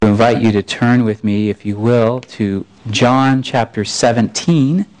invite you to turn with me, if you will, to John chapter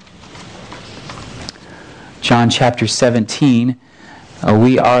 17. John chapter 17.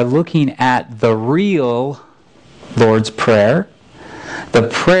 We are looking at the real Lord's Prayer. The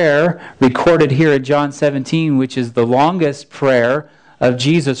prayer recorded here at John 17, which is the longest prayer of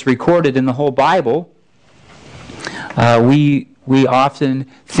Jesus recorded in the whole Bible. We often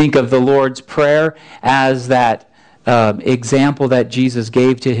think of the Lord's Prayer as that example that Jesus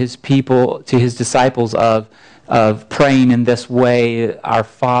gave to his people, to his disciples of praying in this way, Our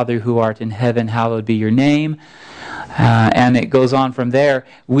Father who art in heaven, hallowed be your name. And it goes on from there.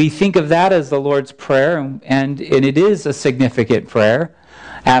 We think of that as the Lord's Prayer, and it is a significant prayer,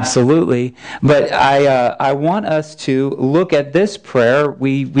 absolutely. But I want us to look at this prayer.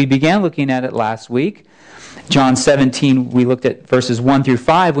 We began looking at it last week. John 17, we looked at verses 1 through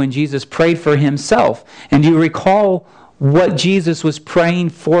 5 when Jesus prayed for himself. And do you recall what Jesus was praying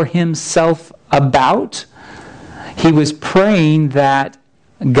for himself about? He was praying that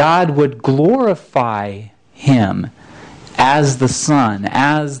God would glorify him as the Son,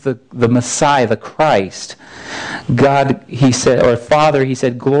 as the Messiah, the Christ. God, he said, or Father, he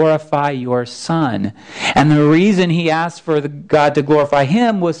said, glorify your Son. And the reason he asked for God to glorify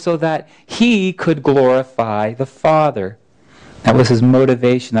him was so that he could glorify the Father. That was his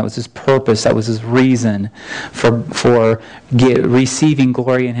motivation, that was his purpose, that was his reason for receiving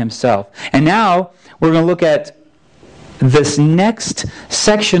glory in himself. And now we're going to look at this next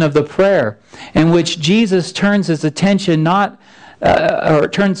section of the prayer in which Jesus turns his attention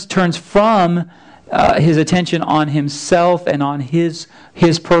turns from his attention on himself and on his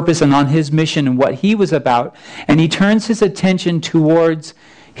purpose and on his mission and what he was about, and he turns his attention towards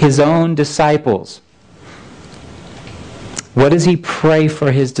his own disciples. What does he pray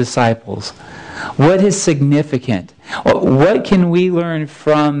for his disciples? What is significant? What can we learn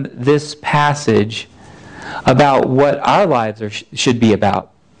from this passage about what our lives should be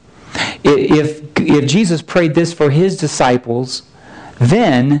about? If Jesus prayed this for his disciples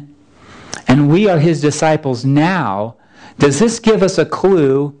then, and we are his disciples now, does this give us a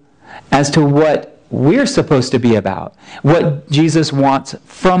clue as to what we're supposed to be about? What Jesus wants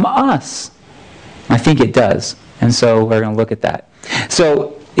from us? I think it does. And so we're going to look at that.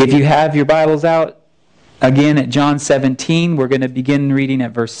 So if you have your Bibles out, again, at John 17, we're going to begin reading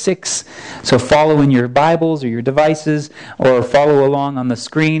at verse 6. So follow in your Bibles or your devices, or follow along on the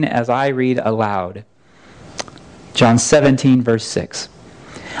screen as I read aloud. John 17, verse 6.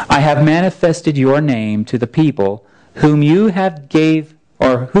 I have manifested your name to the people whom you gave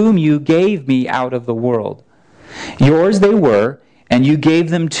me out of the world. Yours they were, and you gave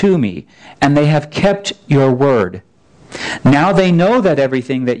them to me, and they have kept your word. Now they know that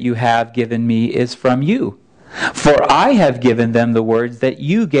everything that you have given me is from you. For I have given them the words that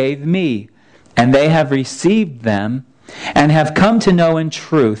you gave me, and they have received them, and have come to know in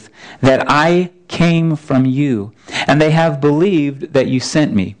truth that I came from you, and they have believed that you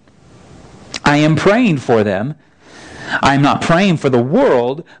sent me. I am praying for them. I am not praying for the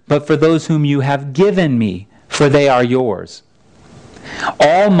world, but for those whom you have given me, for they are yours.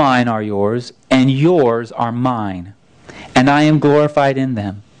 All mine are yours, and yours are mine. And I am glorified in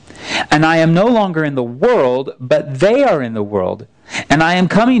them. And I am no longer in the world, but they are in the world. And I am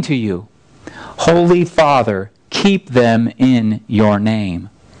coming to you. Holy Father, keep them in your name,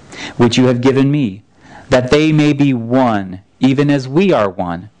 which you have given me, that they may be one, even as we are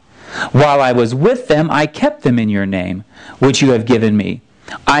one. While I was with them, I kept them in your name, which you have given me.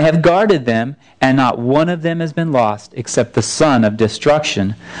 I have guarded them, and not one of them has been lost, except the son of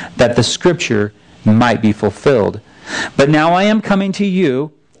destruction, that the scripture might be fulfilled. But now I am coming to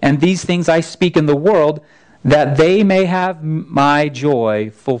you, and these things I speak in the world, that they may have my joy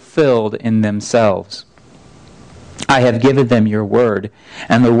fulfilled in themselves. I have given them your word,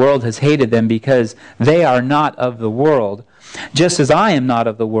 and the world has hated them because they are not of the world, just as I am not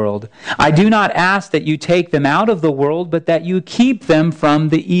of the world. I do not ask that you take them out of the world, but that you keep them from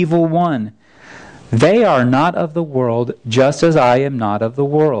the evil one. They are not of the world, just as I am not of the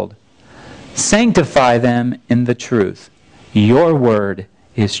world. Sanctify them in the truth. Your word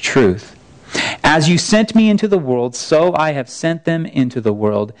is truth. As you sent me into the world, so I have sent them into the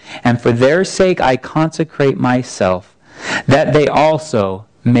world, and for their sake I consecrate myself, that they also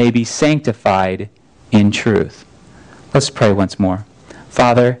may be sanctified in truth. Let's pray once more.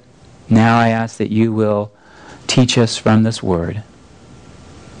 Father, now I ask that you will teach us from this word.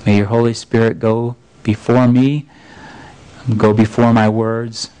 May your Holy Spirit go before me, go before my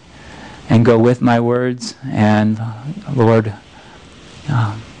words, and go with my words. And Lord,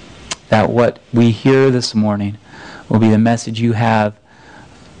 that what we hear this morning will be the message you have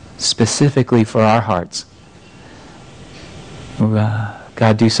specifically for our hearts.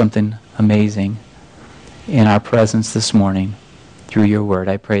 God, do something amazing in our presence this morning through your word.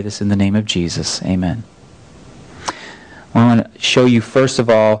 I pray this in the name of Jesus. Amen. I want to show you, first of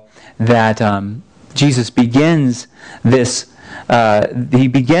all, that Jesus begins this. He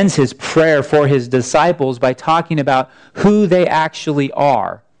begins his prayer for his disciples by talking about who they actually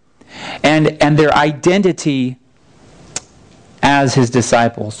are and their identity as his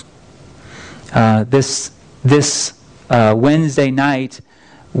disciples. This Wednesday night,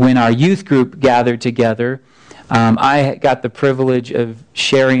 when our youth group gathered together, I got the privilege of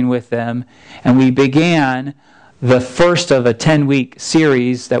sharing with them, and we began the first of a 10-week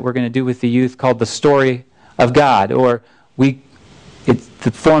series that we're going to do with the youth called The Story of God, or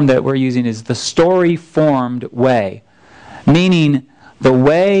the form that we're using is the story-formed way, meaning the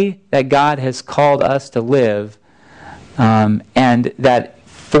way that God has called us to live, and that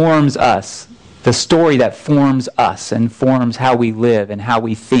forms us, the story that forms us and forms how we live and how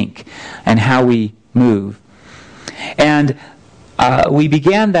we think and how we move. And we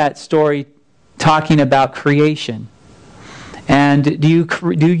began that story talking about creation. And do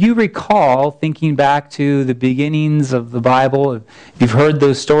you recall, thinking back to the beginnings of the Bible, if you've heard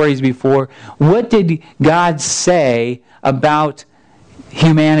those stories before, what did God say about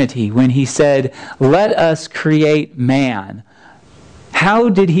humanity when he said, "Let us create man"? How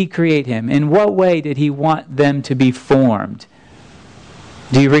did he create him? In what way did he want them to be formed?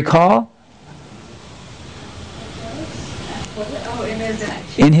 Do you recall?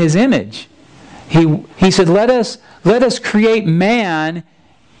 In his image. He said, let us create man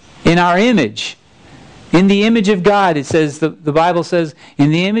in our image. In the image of God, it says, the Bible says,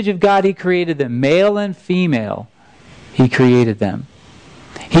 in the image of God he created them, male and female. He created them.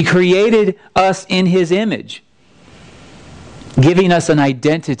 He created us in his image, giving us an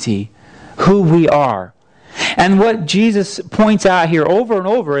identity, who we are. And what Jesus points out here over and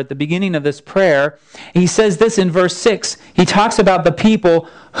over at the beginning of this prayer, he says this in verse 6. He talks about the people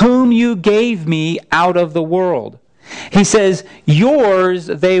whom you gave me out of the world. He says, yours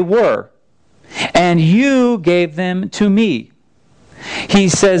they were, and you gave them to me. He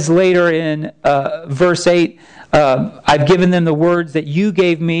says later in verse 8, I've given them the words that you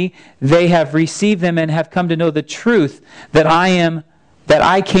gave me. They have received them and have come to know the truth that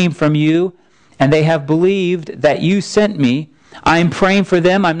I came from you, and they have believed that you sent me. I'm praying for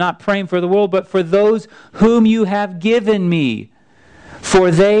them. I'm not praying for the world, but for those whom you have given me, for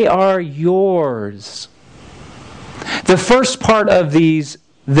they are yours. The first part of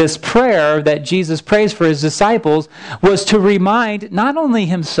this prayer that Jesus prays for his disciples was to remind not only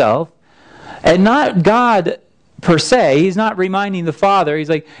himself, and not God per se. He's not reminding the Father. He's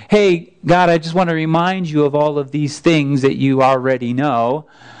like, hey, God, I just want to remind you of all of these things that you already know.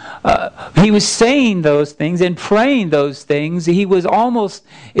 He was saying those things and praying those things. It was almost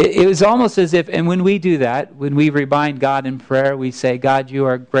as if, and when we do that, when we remind God in prayer, we say, God, you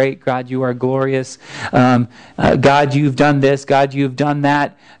are great. God, you are glorious. God, you've done this. God, you've done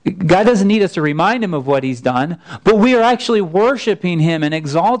that. God doesn't need us to remind him of what he's done, but we are actually worshiping him and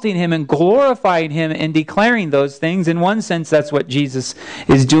exalting him and glorifying him and declaring those things. In one sense, that's what Jesus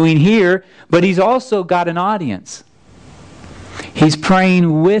is doing here, but he's also got an audience. He's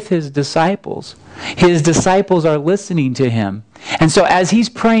praying with his disciples. His disciples are listening to him. And so as he's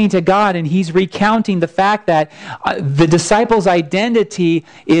praying to God and he's recounting the fact that the disciples' identity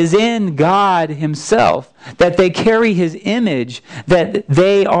is in God himself, that they carry his image, that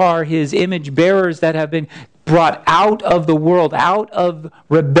they are his image bearers that have been brought out of the world, out of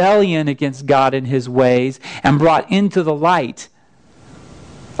rebellion against God and his ways, and brought into the light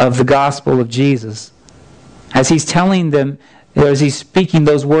of the gospel of Jesus. As he's telling them, as he's speaking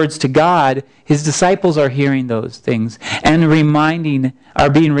those words to God, his disciples are hearing those things and are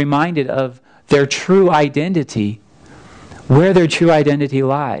being reminded of their true identity, where their true identity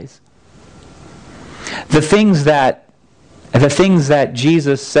lies. The things that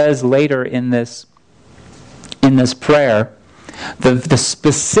Jesus says later in this prayer, the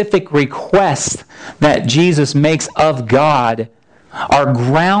specific requests that Jesus makes of God are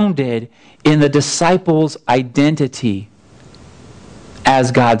grounded in the disciples' identity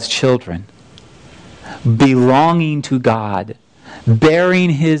as God's children, belonging to God, bearing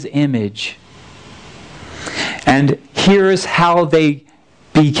his image. And here's how they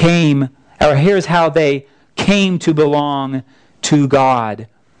came to belong to God.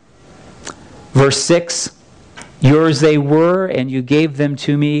 Verse 6, yours they were, and you gave them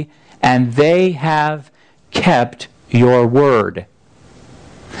to me, and they have kept your word.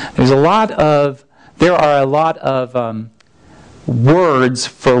 There are a lot of words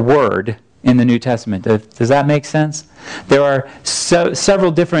for word in the New Testament. Does that make sense? There are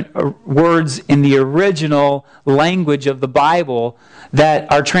several different words in the original language of the Bible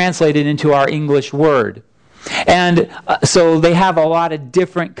that are translated into our English word. And so they have a lot of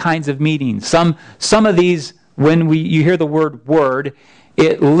different kinds of meanings. Some of these, when you hear the word word,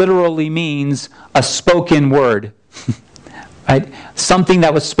 it literally means a spoken word. Right? Something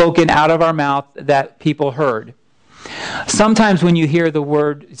that was spoken out of our mouth that people heard. Sometimes when you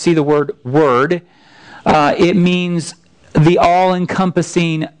see the word word, it means the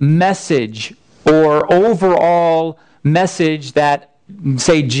all-encompassing message or overall message that,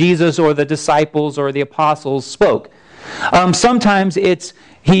 say, Jesus or the disciples or the apostles spoke. Sometimes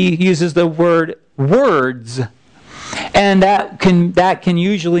he uses the word words, and that can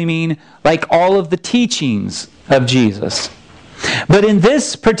usually mean like all of the teachings of Jesus. But in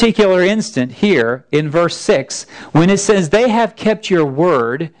this particular instant here, in verse 6, when it says, they have kept your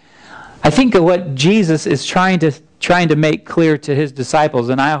word, I think of what Jesus is trying to make clear to his disciples,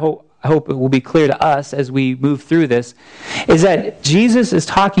 and I hope it will be clear to us as we move through this, is that Jesus is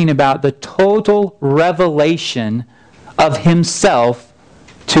talking about the total revelation of himself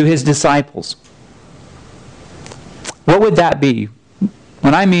to his disciples. What would that be?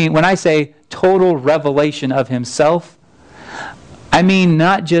 When I say total revelation of himself, I mean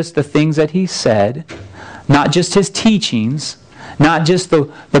not just the things that he said, not just his teachings, not just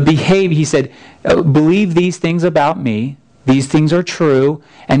the behavior. He said, believe these things about me. These things are true.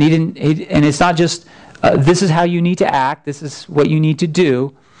 And and it's not just, this is how you need to act. This is what you need to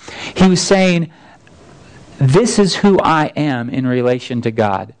do. He was saying, this is who I am in relation to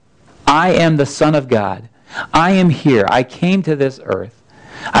God. I am the Son of God. I am here. I came to this earth.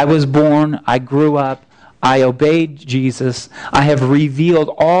 I was born. I grew up. I obeyed Jesus. I have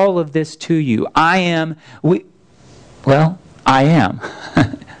revealed all of this to you. I am,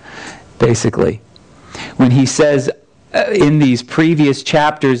 basically. When he says, in these previous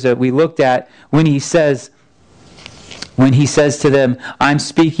chapters that we looked at, when he says to them, I'm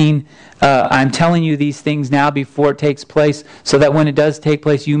speaking, I'm telling you these things now before it takes place, so that when it does take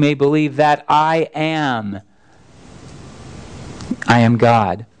place, you may believe that I am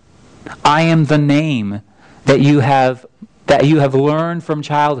God. I am the name that you have learned from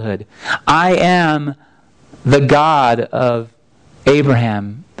childhood. I am the God of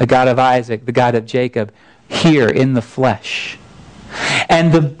Abraham, the God of Isaac, the God of Jacob, here in the flesh.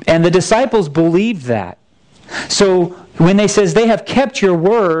 And the disciples believed that. So when they says they have kept your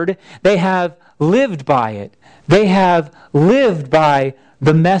word, they have lived by it. They have lived by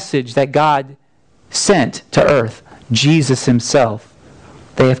the message that God sent to earth, Jesus himself.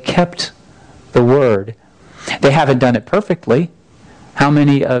 They have kept the word. They haven't done it perfectly. How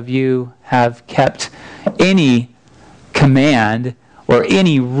many of you have kept any command or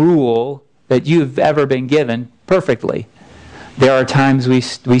any rule that you've ever been given perfectly? There are times we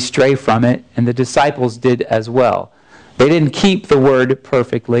stray from it, and the disciples did as well. They didn't keep the word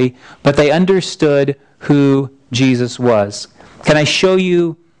perfectly, but they understood who Jesus was. Can I show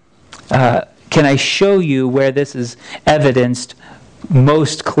you where this is evidenced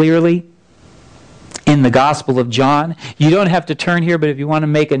most clearly? In the Gospel of John. You don't have to turn here, but if you want to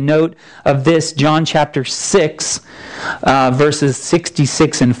make a note of this, John chapter 6, verses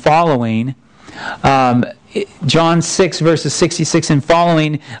 66 and following. John 6, verses 66 and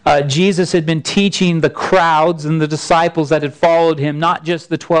following, Jesus had been teaching the crowds and the disciples that had followed him, not just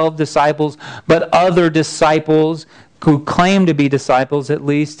the 12 disciples, but other disciples who claimed to be disciples at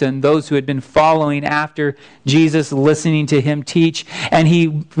least, and those who had been following after Jesus, listening to him teach. And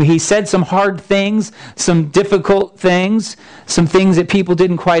he said some hard things, some difficult things, some things that people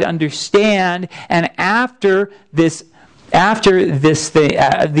didn't quite understand. And after these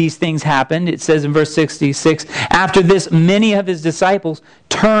things happened, it says in verse 66, after this, many of his disciples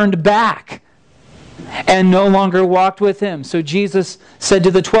turned back and no longer walked with him. So Jesus said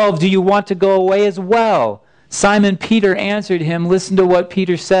to the 12, do you want to go away as well? Simon Peter answered him, listen to what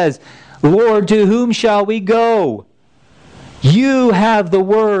Peter says, Lord, to whom shall we go? You have the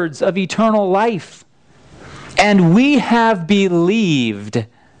words of eternal life, and we have believed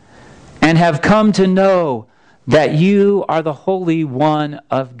and have come to know that you are the Holy One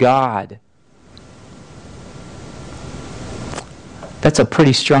of God. That's a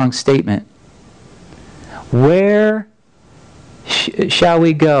pretty strong statement. Where shall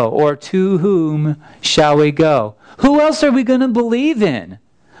we go? Or to whom shall we go? Who else are we going to believe in?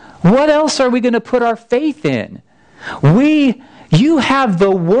 What else are we going to put our faith in? You have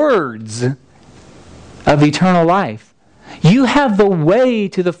the words of eternal life. You have the way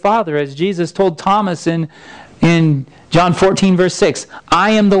to the Father, as Jesus told Thomas in John 14, verse 6,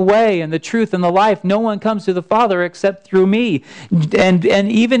 I am the way and the truth and the life. No one comes to the Father except through me. And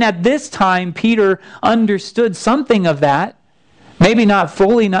even at this time, Peter understood something of that. Maybe not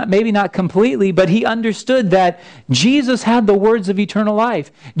fully, maybe not completely, but he understood that Jesus had the words of eternal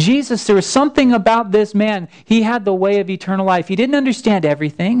life. Jesus, there was something about this man. He had the way of eternal life. He didn't understand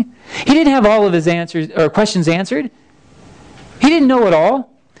everything. He didn't have all of his answers or questions answered. He didn't know it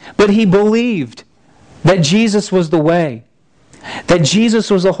all, but he believed that Jesus was the way, that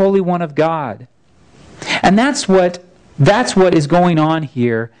Jesus was the Holy One of God. And that's what is going on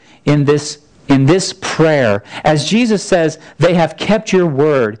here in this prayer. As Jesus says, they have kept your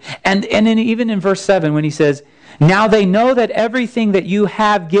word. And even in verse 7 when he says, now they know that everything that you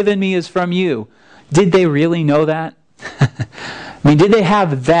have given me is from you. Did they really know that? I mean, did they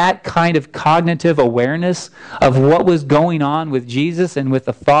have that kind of cognitive awareness of what was going on with Jesus and with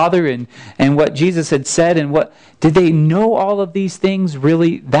the Father and what Jesus had said? Did they know all of these things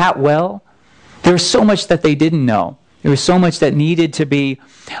really that well? There was so much that they didn't know. There was so much that needed to be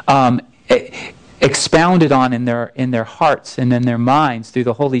expounded on in their hearts and in their minds through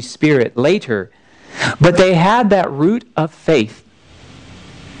the Holy Spirit later. But they had that root of faith.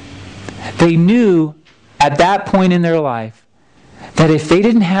 They knew at that point in their life that if they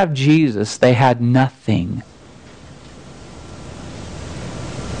didn't have Jesus, they had nothing.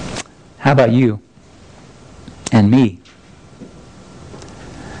 How about you and me?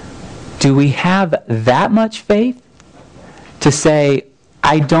 Do we have that much faith to say,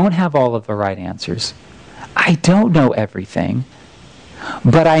 I don't have all of the right answers. I don't know everything.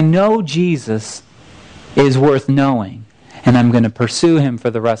 But I know Jesus is worth knowing. And I'm going to pursue him for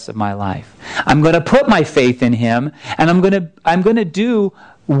the rest of my life. I'm going to put my faith in him, and I'm going to do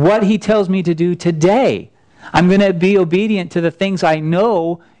what he tells me to do today. I'm going to be obedient to the things I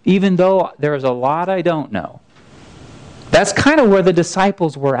know, even though there's a lot I don't know. That's kind of where the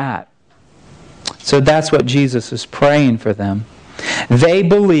disciples were at. So that's what Jesus is praying for them. They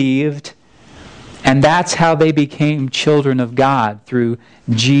believed, and that's how they became children of God, through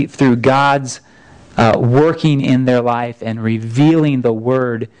God's working in their life and revealing the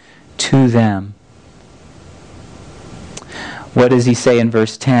Word to them. What does he say in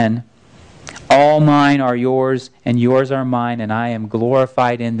verse 10? All mine are yours, and yours are mine, and I am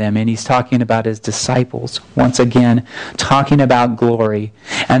glorified in them. And he's talking about his disciples, once again, talking about glory.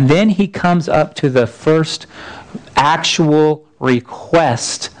 And then he comes up to the first actual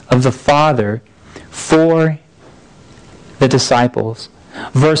request of the Father for the disciples.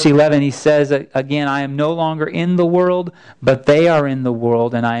 Verse 11, he says again, I am no longer in the world, but they are in the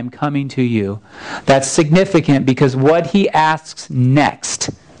world, and I am coming to you. That's significant because what he asks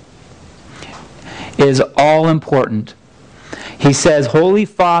next is all important. He says, Holy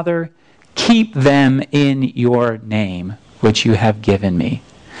Father, keep them in your name, which you have given me.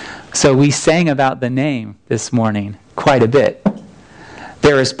 So we sang about the name this morning quite a bit.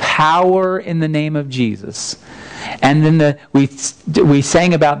 There is power in the name of Jesus. And then we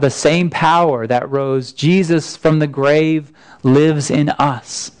sang about the same power that rose Jesus from the grave lives in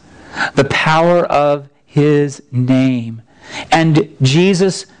us. The power of his name. And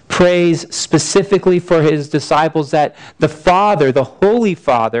Jesus prays specifically for his disciples that the Father, the Holy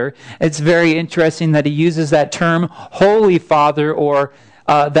Father, it's very interesting that he uses that term, Holy Father, or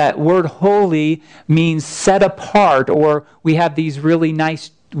that word holy means set apart, or we have these really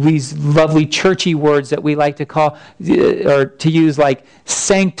nice, these lovely churchy words that we like to call, or to use, like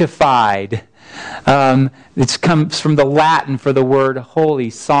sanctified. It comes from the Latin for the word holy,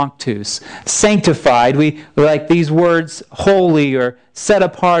 sanctus. Sanctified. We like these words, holy or set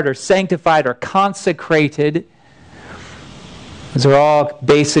apart or sanctified or consecrated. Those are all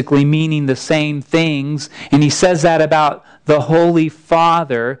basically meaning the same things. And he says that about the Holy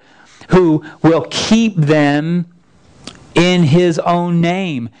Father, who will keep them in his own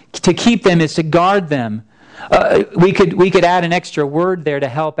name. To keep them is to guard them. We could add an extra word there to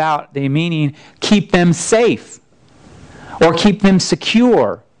help out the meaning, keep them safe or keep them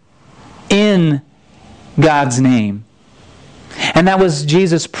secure in God's name. And that was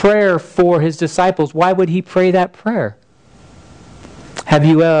Jesus' prayer for his disciples. Why would he pray that prayer? Have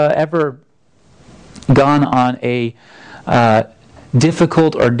you ever gone on a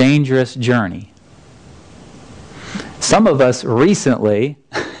difficult or dangerous journey? Some of us recently,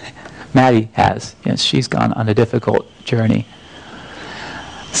 Maddie has. Yes, she's gone on a difficult journey.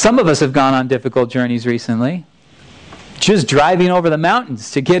 Some of us have gone on difficult journeys recently. Just driving over the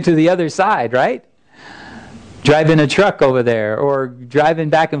mountains to get to the other side, right? Driving a truck over there, or driving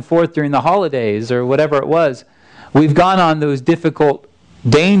back and forth during the holidays, or whatever it was. We've gone on those difficult,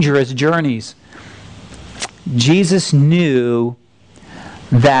 dangerous journeys. Jesus knew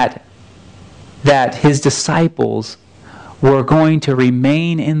that his disciples were going to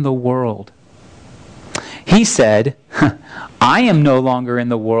remain in the world. He said, I am no longer in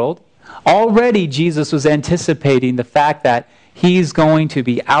the world. Already Jesus was anticipating the fact that he's going to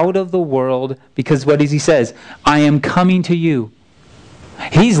be out of the world because what does he says? I am coming to you.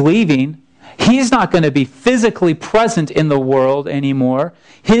 He's leaving. He's not going to be physically present in the world anymore.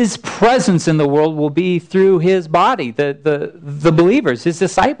 His presence in the world will be through his body, the believers, his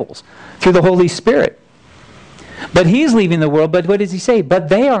disciples, through the Holy Spirit. But he's leaving the world, but what does he say? But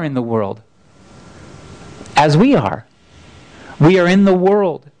they are in the world, as we are. We are in the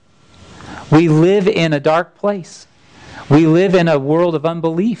world. We live in a dark place. We live in a world of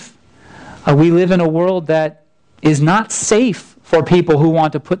unbelief. We live in a world that is not safe for people who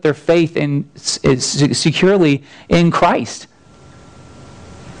want to put their faith securely in Christ.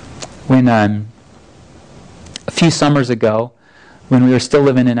 When a few summers ago, when we were still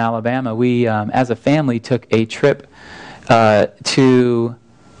living in Alabama, we, as a family, took a trip to,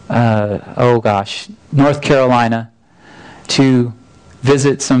 North Carolina to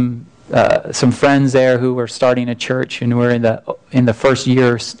visit some friends there who were starting a church, and we're in the first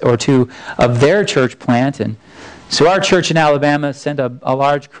year or two of their church plant. And so our church in Alabama sent a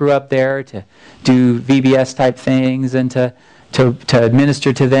large crew up there to do VBS type things and to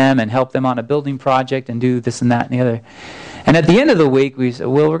administer to them and help them on a building project and do this and that and the other. And at the end of the week, we said,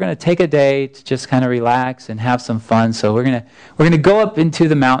 well, we're going to take a day to just kind of relax and have some fun. So we're going to go up into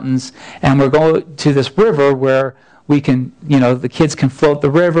the mountains, and we're going to this river where we can, the kids can float the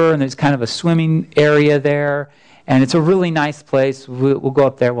river, and there's kind of a swimming area there. And it's a really nice place. We'll go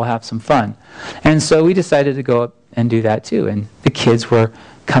up there. We'll have some fun. And so we decided to go up and do that too. And the kids were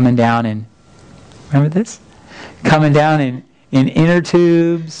coming down in, remember this? Coming down in inner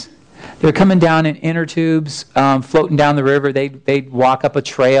tubes. They were coming down in inner tubes, floating down the river. They'd walk up a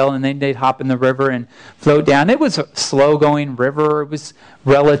trail, and then they'd hop in the river and float down. It was a slow-going river. It was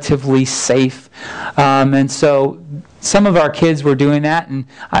relatively safe. And so some of our kids were doing that,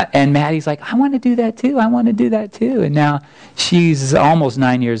 and Maddie's like, I want to do that too. I want to do that too. And now she's almost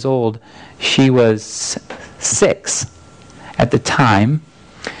 9 years old. She was 6 at the time.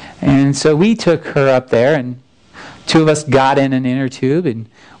 And so we took her up there, and 2 of us got in an inner tube, and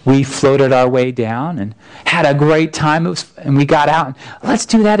we floated our way down and had a great time. And we got out and, let's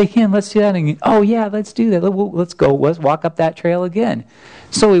do that again. Let's do that again. Oh, yeah, let's do that. Let's go. Let's walk up that trail again.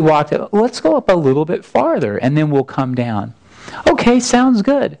 So we walked up. Let's go up a little bit farther, and then we'll come down. Okay, sounds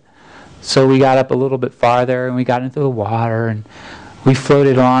good. So we got up a little bit farther, and we got into the water, and we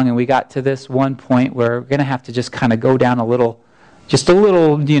floated along, and we got to this one point where we're going to have to just kind of go down just a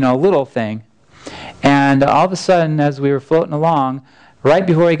little, little thing. And all of a sudden, as we were floating along, right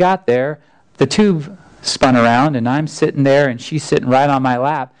before we got there, the tube spun around, and I'm sitting there, and she's sitting right on my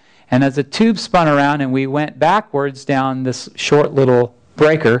lap. And as the tube spun around, and we went backwards down this short little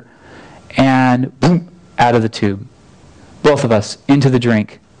breaker, and boom, out of the tube. Both of us, into the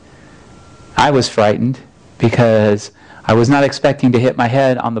drink. I was frightened because I was not expecting to hit my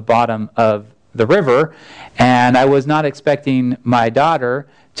head on the bottom of the river, and I was not expecting my daughter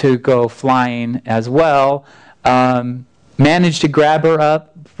to go flying as well. Managed to grab her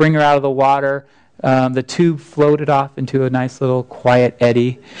up, bring her out of the water. The tube floated off into a nice little quiet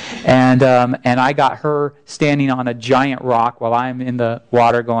eddy, and I got her standing on a giant rock while I'm in the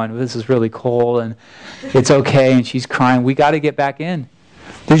water going, this is really cold, and it's okay, and she's crying. We got to get back in.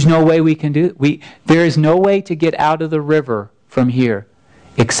 There's no way we can do it. There is no way to get out of the river from here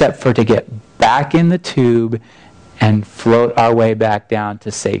except for to get back in the tube and float our way back down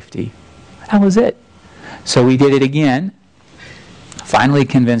to safety. That was it. So we did it again. Finally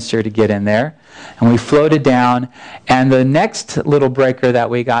convinced her to get in there, and we floated down, and the next little breaker that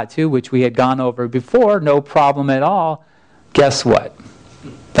we got to, which we had gone over before, no problem at all, guess what?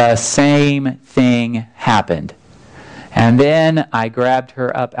 The same thing happened. And then I grabbed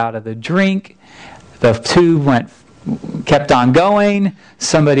her up out of the drink. The tube kept on going.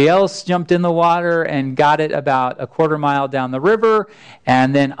 Somebody else jumped in the water and got it about a quarter mile down the river,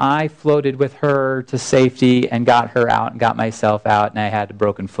 and then I floated with her to safety and got her out and got myself out, and I had a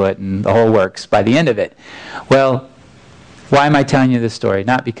broken foot and the whole works by the end of it. Well, why am I telling you this story?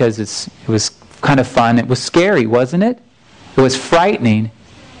 Not because it was kind of fun. It was scary, wasn't it? It was frightening.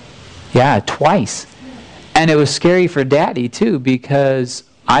 Yeah, twice. And it was scary for Daddy too, because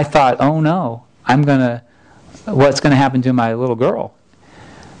I thought, oh no, what's going to happen to my little girl?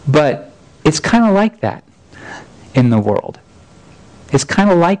 But it's kind of like that in the world. It's kind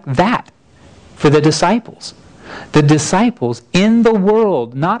of like that for the disciples. The disciples in the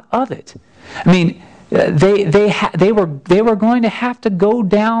world, not of it. I mean, they were going to have to go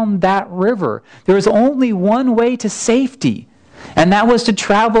down that river. There was only one way to safety, and that was to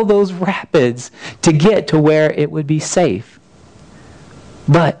travel those rapids to get to where it would be safe.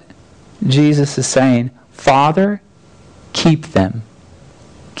 But Jesus is saying, Father, keep them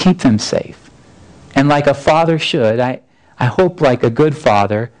safe. And like a father should, I hope like a good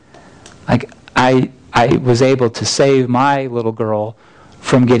father, like I was able to save my little girl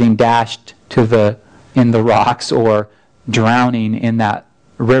from getting dashed in the rocks or drowning in that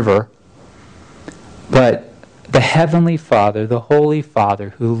river. But the Heavenly Father, the Holy Father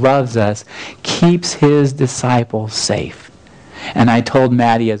who loves us, keeps His disciples safe. And I told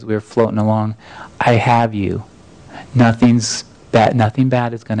Maddie as we were floating along, I have you. Nothing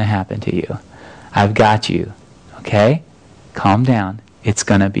bad is going to happen to you. I've got you. Okay? Calm down. It's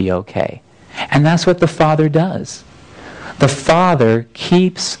going to be okay. And that's what the Father does. The Father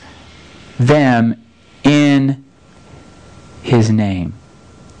keeps them in His name.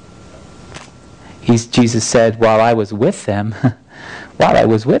 Jesus said, while I was with them,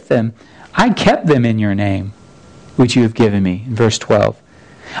 I kept them in your name, which you have given me. In verse 12.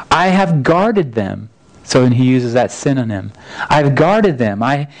 I have guarded them. So he uses that synonym. I've guarded them,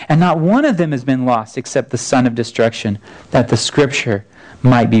 and not one of them has been lost except the son of destruction, that the Scripture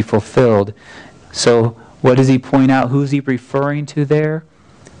might be fulfilled. So what does he point out? Who's he referring to there?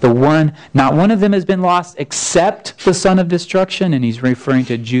 Not one of them has been lost except the son of destruction, and he's referring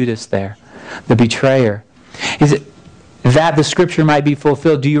to Judas there, the betrayer. Is it that the Scripture might be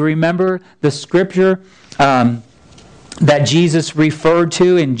fulfilled? Do you remember the Scripture that Jesus referred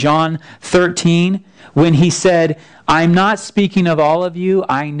to in John 13 when he said, I'm not speaking of all of you.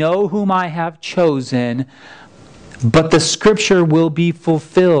 I know whom I have chosen, but the Scripture will be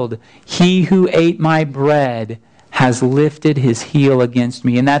fulfilled. He who ate my bread has lifted his heel against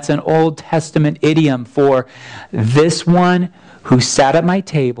me. And that's an Old Testament idiom for this one who sat at my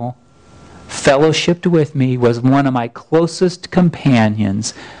table, fellowshipped with me, was one of my closest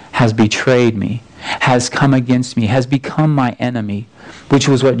companions, has betrayed me, has come against me, has become my enemy, which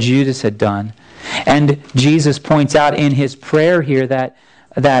was what Judas had done. And Jesus points out in his prayer here that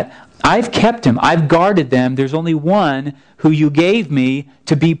I've kept him, I've guarded them. There's only one who you gave me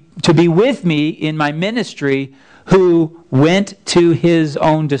to be with me in my ministry, who went to his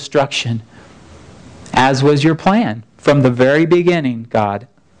own destruction, as was your plan from the very beginning, God.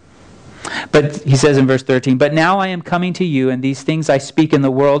 But he says in verse 13, but now I am coming to you, and these things I speak in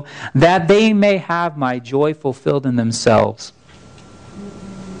the world, that they may have my joy fulfilled in themselves.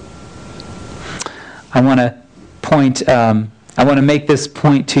 I want to make this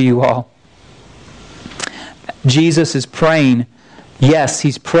point to you all. Jesus is praying. Yes,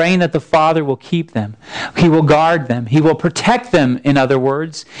 he's praying that the Father will keep them. He will guard them. He will protect them, in other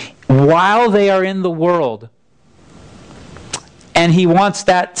words, while they are in the world. And he wants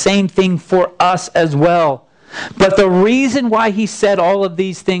that same thing for us as well. But the reason why he said all of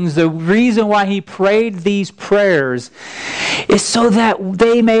these things, the reason why he prayed these prayers, is so that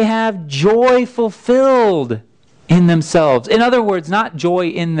they may have joy fulfilled in themselves. In other words, not joy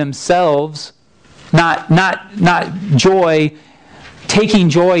in themselves, not joy, taking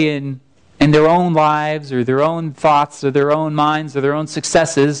joy in their own lives or their own thoughts or their own minds or their own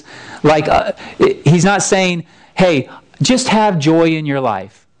successes. He's not saying, hey, just have joy in your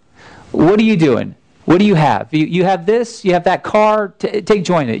life. What are you doing? What do you have? You have this, you have that car, take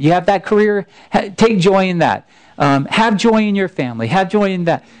joy in it. You have that career, take joy in that. Have joy in your family, have joy in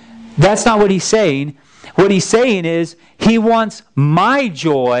that. That's not what he's saying. What he's saying is, he wants my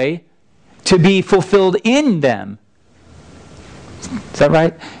joy to be fulfilled in them. Is that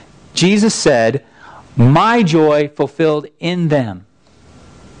right? Jesus said, my joy fulfilled in them.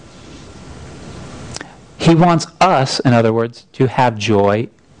 He wants us, in other words, to have joy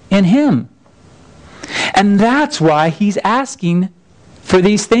in Him. And that's why He's asking for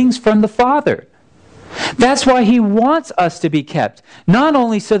these things from the Father. That's why He wants us to be kept. Not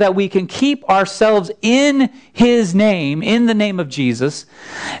only so that we can keep ourselves in His name, in the name of Jesus,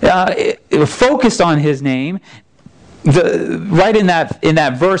 focused on His name. Right in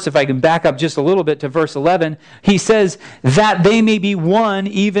that verse, if I can back up just a little bit to verse 11, He says, that they may be one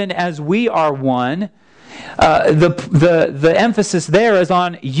even as we are one. The emphasis there is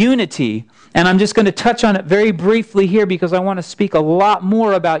on unity. And I'm just going to touch on it very briefly here because I want to speak a lot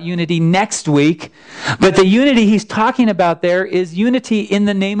more about unity next week. But the unity he's talking about there is unity in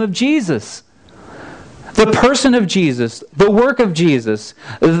the name of Jesus. The person of Jesus, the work of Jesus,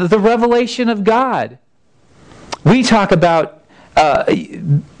 the revelation of God. We talk about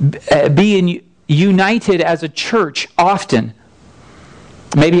being united as a church often.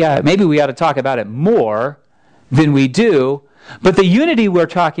 maybe we ought to talk about it more than we do. But the unity we're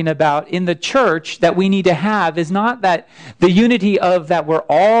talking about in the church that we need to have is not that the unity of that we're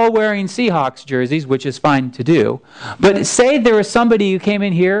all wearing Seahawks jerseys, which is fine to do. But say there was somebody who came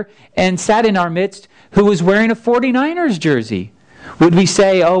in here and sat in our midst who was wearing a 49ers jersey. Would we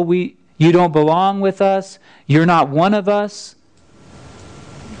say, oh, you don't belong with us, you're not one of us?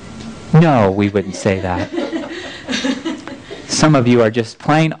 No, we wouldn't say that. Some of you are just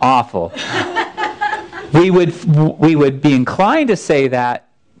plain awful. We would be inclined to say that,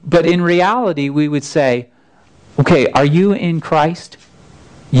 but in reality we would say, okay, are you in Christ?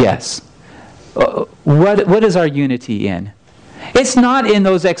 Yes. What is our unity in? It's not in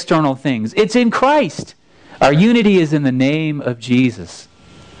those external things. It's in Christ. Our unity is in the name of Jesus.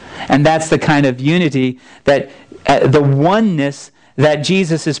 And that's the kind of unity that, the oneness that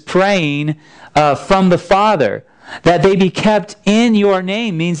Jesus is praying from the Father. That they be kept in your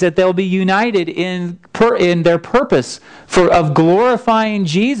name means that they'll be united in their purpose of glorifying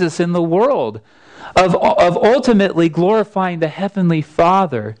Jesus in the world, of ultimately glorifying the Heavenly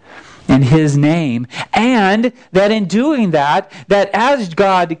Father in His name, and that in doing that as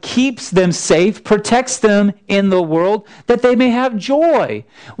God keeps them safe, protects them in the world, that they may have joy.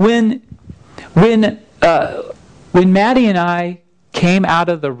 When Maddie and I came out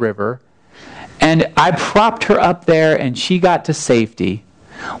of the river, and I propped her up there and she got to safety,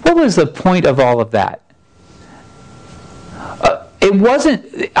 what was the point of all of that?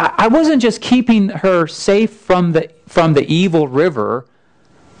 I wasn't just keeping her safe from the evil river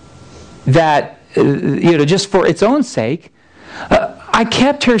that, just for its own sake. I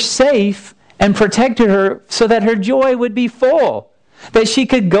kept her safe and protected her so that her joy would be full, that she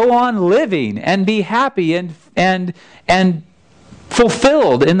could go on living and be happy and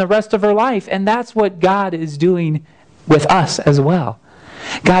fulfilled in the rest of her life. And that's what God is doing with us as well.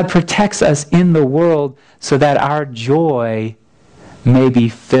 God protects us in the world so that our joy may be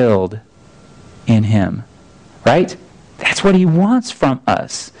filled in Him. Right? That's what He wants from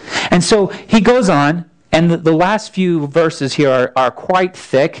us. And so He goes on, and the last few verses here are quite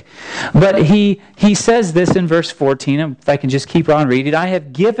thick, but he says this in verse 14, if I can just keep on reading. I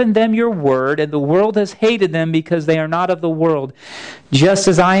have given them your word, and the world has hated them because they are not of the world, just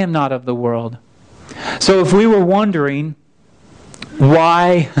as I am not of the world. So if we were wondering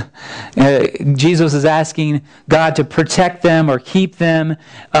why Jesus is asking God to protect them or keep them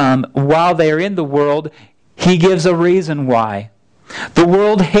while they are in the world, He gives a reason why. The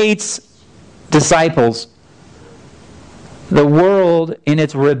world hates disciples. The world, in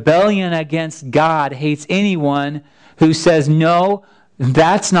its rebellion against God, hates anyone who says, no,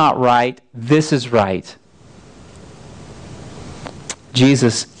 that's not right, this is right.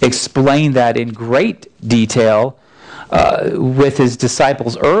 Jesus explained that in great detail with His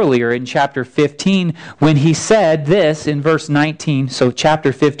disciples earlier in chapter 15 when He said this in verse 19. So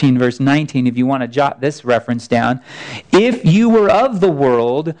chapter 15, verse 19, if you want to jot this reference down. If you were of the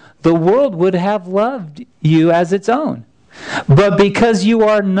world would have loved you as its own. But because you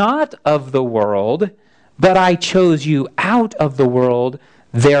are not of the world, but I chose you out of the world,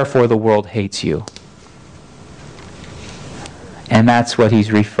 therefore the world hates you. And that's what He's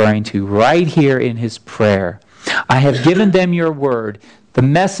referring to right here in His prayer. I have given them your word, the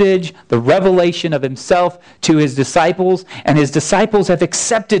message, the revelation of Himself to His disciples, and His disciples have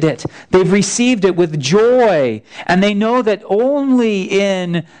accepted it. They've received it with joy, and they know that only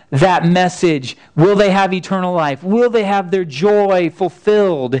in that message will they have eternal life, will they have their joy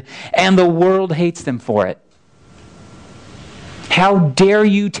fulfilled, and the world hates them for it. How dare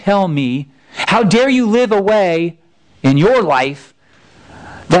you tell me, how dare you live a way in your life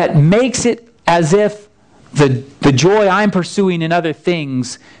that makes it as if the joy I'm pursuing in other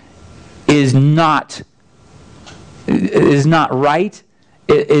things is not right,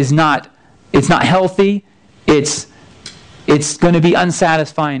 it's not healthy, it's going to be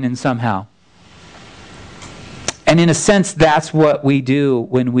unsatisfying in somehow. And in a sense, that's what we do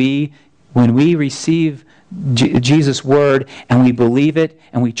when we receive Jesus' word and we believe it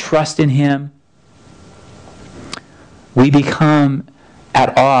and we trust in Him. We become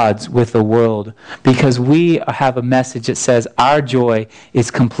at odds with the world because we have a message that says our joy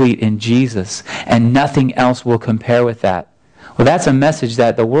is complete in Jesus and nothing else will compare with that. Well, that's a message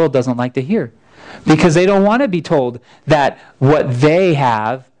that the world doesn't like to hear because they don't want to be told that what they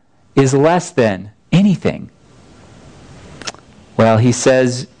have is less than anything. Well, He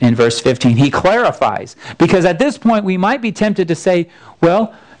says in verse 15, He clarifies, because at this point we might be tempted to say,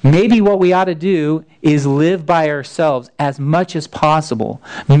 well, maybe what we ought to do is live by ourselves as much as possible.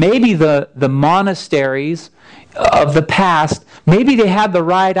 Maybe the monasteries of the past, maybe they had the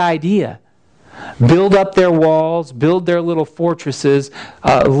right idea. Build up their walls, build their little fortresses,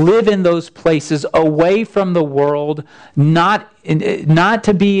 live in those places away from the world, not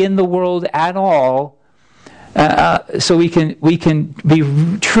to be in the world at all, so we can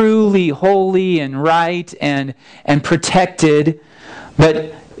be truly holy and right and protected.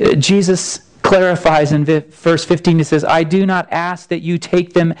 But Jesus clarifies in verse 15, he says, I do not ask that you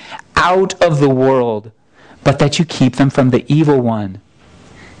take them out of the world, but that you keep them from the evil one.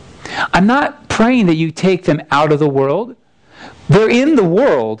 I'm not praying that you take them out of the world. They're in the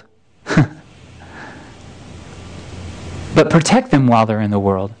world. But protect them while they're in the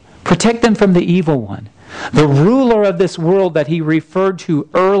world. Protect them from the evil one. The ruler of this world that he referred to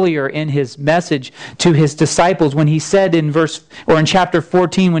earlier in his message to his disciples when he said in chapter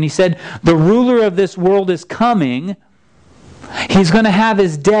 14, when he said, the ruler of this world is coming. He's going to have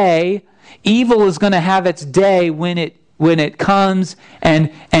his day. Evil is going to have its day when it comes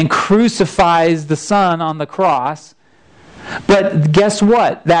and crucifies the Son on the cross. But guess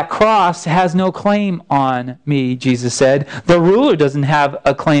what? That cross has no claim on me, Jesus said. The ruler doesn't have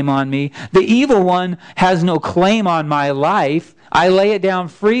a claim on me. The evil one has no claim on my life. I lay it down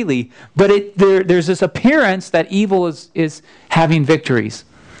freely. But there's this appearance that evil is having victories.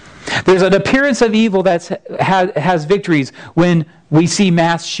 There's an appearance of evil that has victories when we see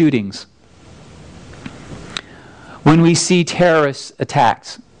mass shootings, when we see terrorist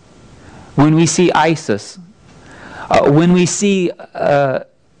attacks, when we see ISIS, when we see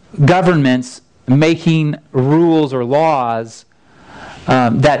governments making rules or laws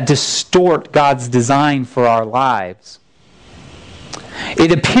that distort God's design for our lives.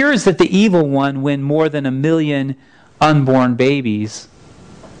 It appears that the evil one, when more than 1 million unborn babies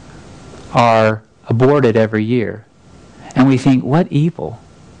are aborted every year, and we think, what evil?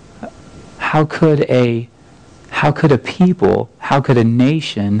 How could a people, how could a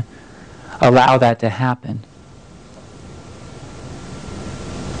nation allow that to happen?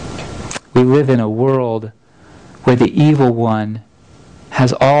 We live in a world where the evil one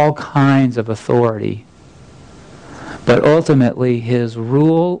has all kinds of authority, but ultimately his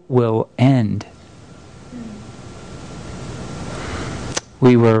rule will end.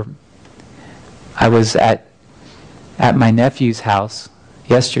 I was at my nephew's house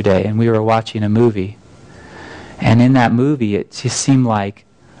yesterday, and we were watching a movie. And in that movie, it just seemed like,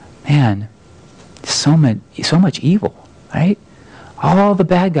 man, so much evil, right? All the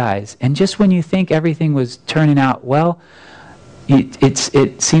bad guys. And just when you think everything was turning out well,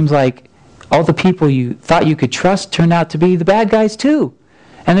 it seems like all the people you thought you could trust turned out to be the bad guys too.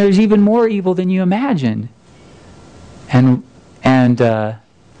 And there's even more evil than you imagined. And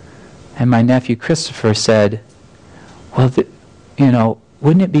my nephew Christopher said, well,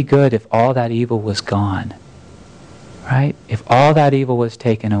 wouldn't it be good if all that evil was gone? Right? If all that evil was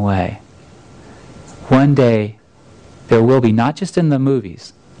taken away. One day, there will be, not just in the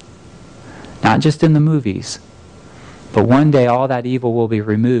movies, but one day all that evil will be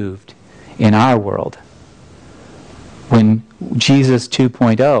removed in our world when Jesus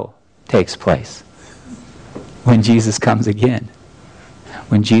 2.0 takes place, when Jesus comes again,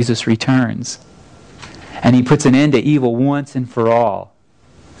 when Jesus returns, and he puts an end to evil once and for all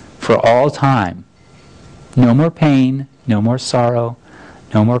time. No more pain, no more sorrow,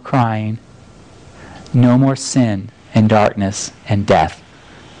 no more crying, no more sin and darkness and death.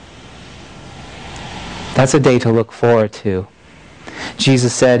 That's a day to look forward to.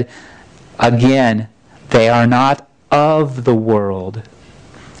 Jesus said, again, they are not of the world.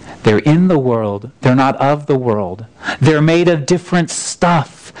 They're in the world. They're not of the world. They're made of different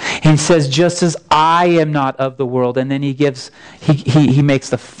stuff. And he says, just as I am not of the world. And then he makes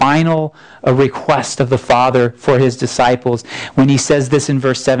the final request of the Father for his disciples when he says this in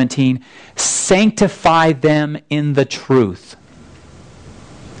verse 17, sanctify them in the truth.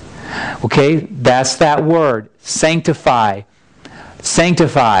 Okay, that's that word, sanctify,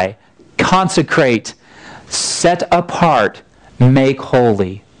 consecrate, set apart, make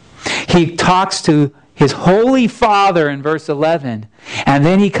holy. He talks to his holy Father in verse 11, and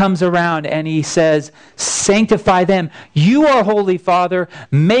then he comes around and he says, sanctify them. You are holy, Father.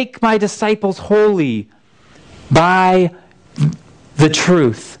 Make my disciples holy by the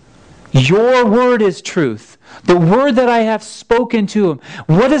truth. Your word is truth. The word that I have spoken to them.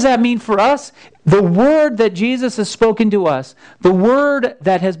 What does that mean for us? The word that Jesus has spoken to us, the word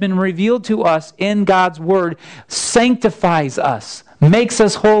that has been revealed to us in God's word, sanctifies us, makes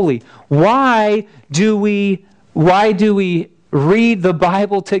us holy. Why do we read the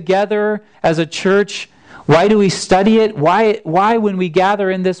Bible together as a church? Why do we study it? Why when we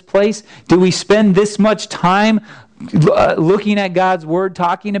gather in this place, do we spend this much time looking at God's Word,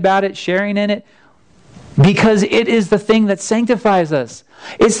 talking about it, sharing in it? Because it is the thing that sanctifies us.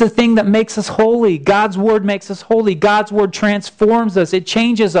 It's the thing that makes us holy. God's Word makes us holy. God's Word transforms us. It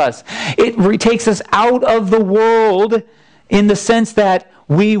changes us. It takes us out of the world in the sense that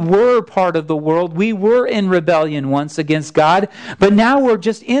we were part of the world. We were in rebellion once against God, but now we're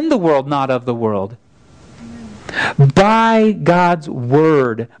just in the world, not of the world. By God's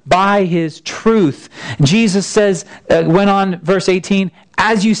Word, by His truth. Jesus says, went on, verse 18,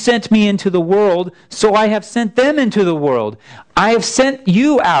 as you sent me into the world, so I have sent them into the world. I have sent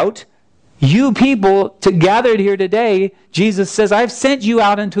you out, you people gathered here today. Jesus says, I've sent you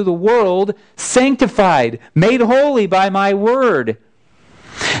out into the world, sanctified, made holy by my word.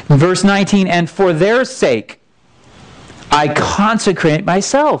 Verse 19, and for their sake, I consecrate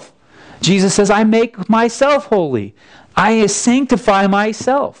myself. Jesus says, I make myself holy. I sanctify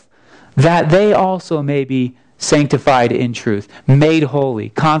myself, that they also may be sanctified in truth, made holy,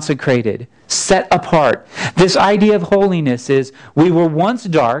 consecrated, set apart. This idea of holiness is we were once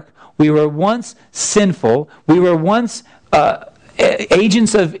dark, we were once sinful, we were once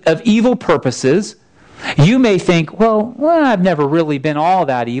agents of evil purposes. You may think, well, I've never really been all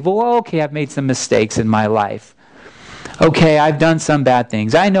that evil. Okay, I've made some mistakes in my life. Okay, I've done some bad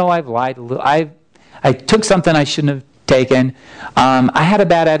things. I know I've lied a little. I took something I shouldn't have taken. I had a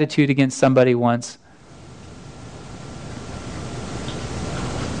bad attitude against somebody once.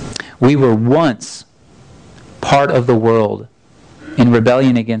 We were once part of the world in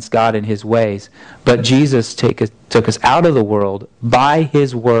rebellion against God and His ways. But Jesus took us out of the world by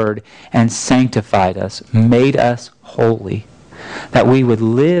His Word and sanctified us, made us holy. That we would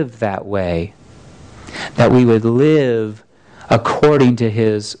live that way. That we would live according to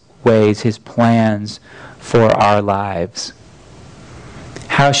His ways, His plans for our lives.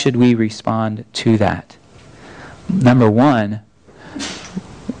 How should we respond to that? Number one,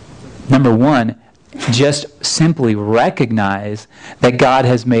 just simply recognize that God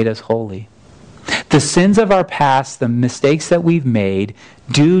has made us holy. The sins of our past, the mistakes that we've made,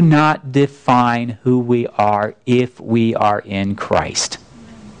 do not define who we are if we are in Christ.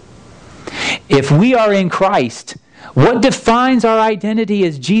 If we are in Christ, what defines our identity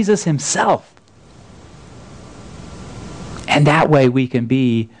is Jesus Himself. And that way we can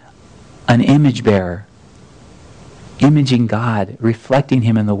be an image bearer, imaging God, reflecting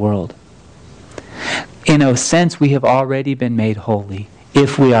Him in the world. In a sense, we have already been made holy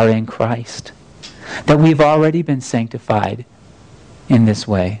if we are in Christ. That we've already been sanctified in this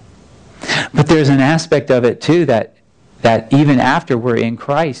way. But there's an aspect of it too that even after we're in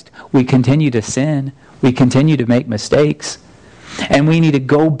Christ, we continue to sin, we continue to make mistakes, and we need to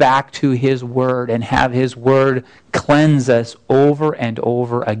go back to His Word and have His Word cleanse us over and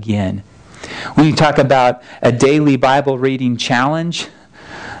over again. When you talk about a daily Bible reading challenge,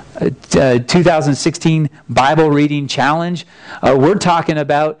 2016 Bible reading challenge, we're talking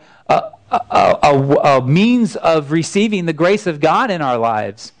about a means of receiving the grace of God in our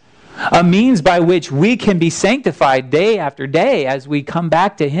lives. A means by which we can be sanctified day after day as we come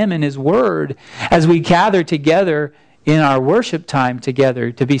back to Him and His Word, as we gather together in our worship time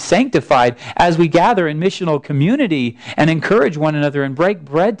together to be sanctified, as we gather in missional community and encourage one another and break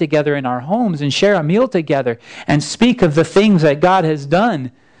bread together in our homes and share a meal together and speak of the things that God has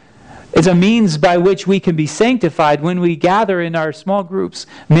done. It's a means by which we can be sanctified when we gather in our small groups.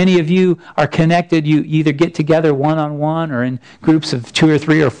 Many of you are connected. You either get together one-on-one or in groups of 2 or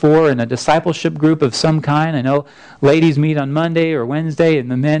 3 or 4 in a discipleship group of some kind. I know ladies meet on Monday or Wednesday and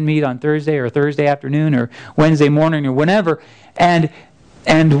the men meet on Thursday or Thursday afternoon or Wednesday morning or whenever. And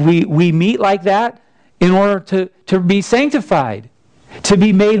we meet like that in order to be sanctified, to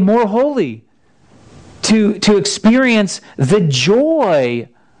be made more holy, to experience the joy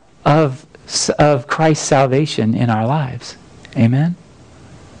of Christ's salvation in our lives. Amen?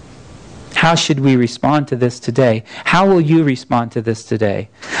 How should we respond to this today? How will you respond to this today?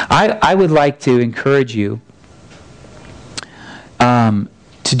 I would like to encourage you to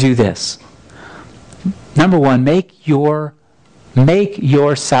do this. Number one, make your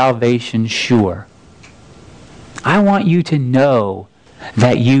salvation sure. I want you to know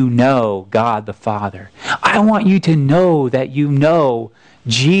that you know God the Father. I want you to know that you know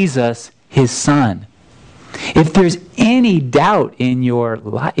Jesus, His Son. If there's any doubt in your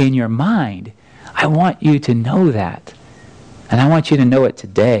mind, I want you to know that. And I want you to know it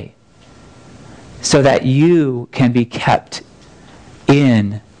today. So that you can be kept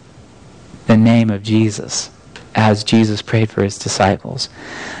in the name of Jesus, as Jesus prayed for His disciples.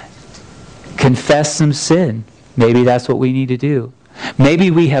 confess some sin. Maybe that's what we need to do. Maybe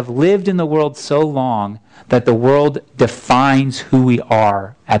we have lived in the world so long that the world defines who we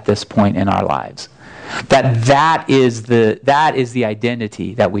are at this point in our lives. That is the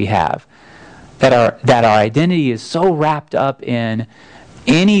identity that we have. That our identity is so wrapped up in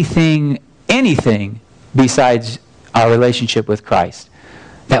anything besides our relationship with Christ,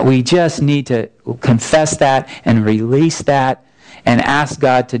 that we just need to confess that and release that and ask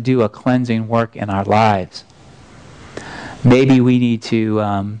God to do a cleansing work in our lives. Maybe we need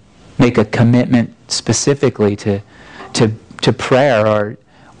to make a commitment specifically to prayer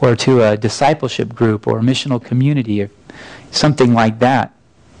or to a discipleship group or a missional community or something like that.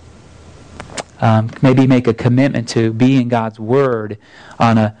 Maybe make a commitment to be in God's Word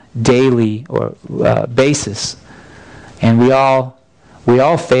on a daily or basis. And we all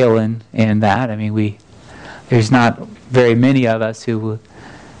fail in that. I mean, there's not very many of us who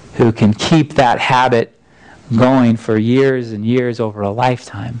can keep that habit going for years and years over a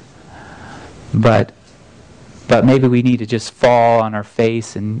lifetime. But maybe we need to just fall on our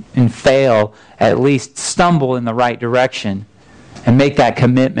face and fail, at least stumble in the right direction, and make that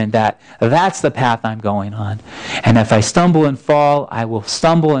commitment that that's the path I'm going on. And if I stumble and fall, I will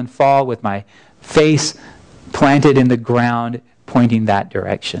stumble and fall with my face planted in the ground, pointing that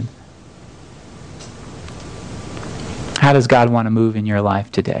direction. How does God want to move in your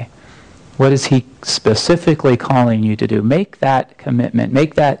life today? What is He specifically calling you to do? Make that commitment.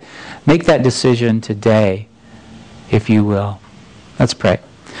 Make that decision today, if you will. Let's pray.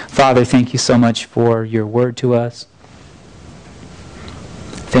 Father, thank you so much for your word to us.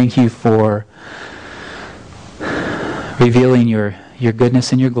 Thank you for revealing your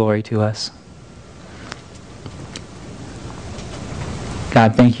goodness and your glory to us.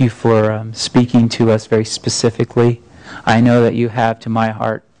 God, thank you for speaking to us very specifically. I know that you have to my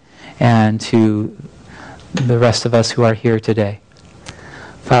heart and to the rest of us who are here today.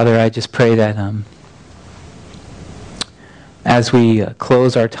 Father, I just pray that as we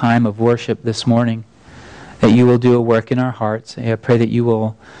close our time of worship this morning, that you will do a work in our hearts. I pray that you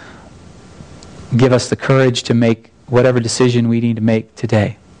will give us the courage to make whatever decision we need to make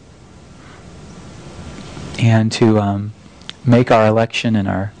today, and to make our election and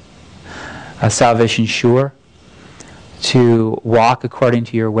our salvation sure, to walk according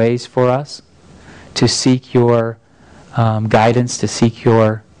to your ways for us, to seek your guidance, to seek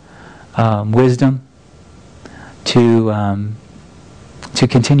your wisdom, to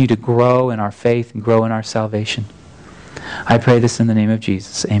continue to grow in our faith and grow in our salvation. I pray this in the name of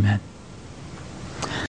Jesus. Amen.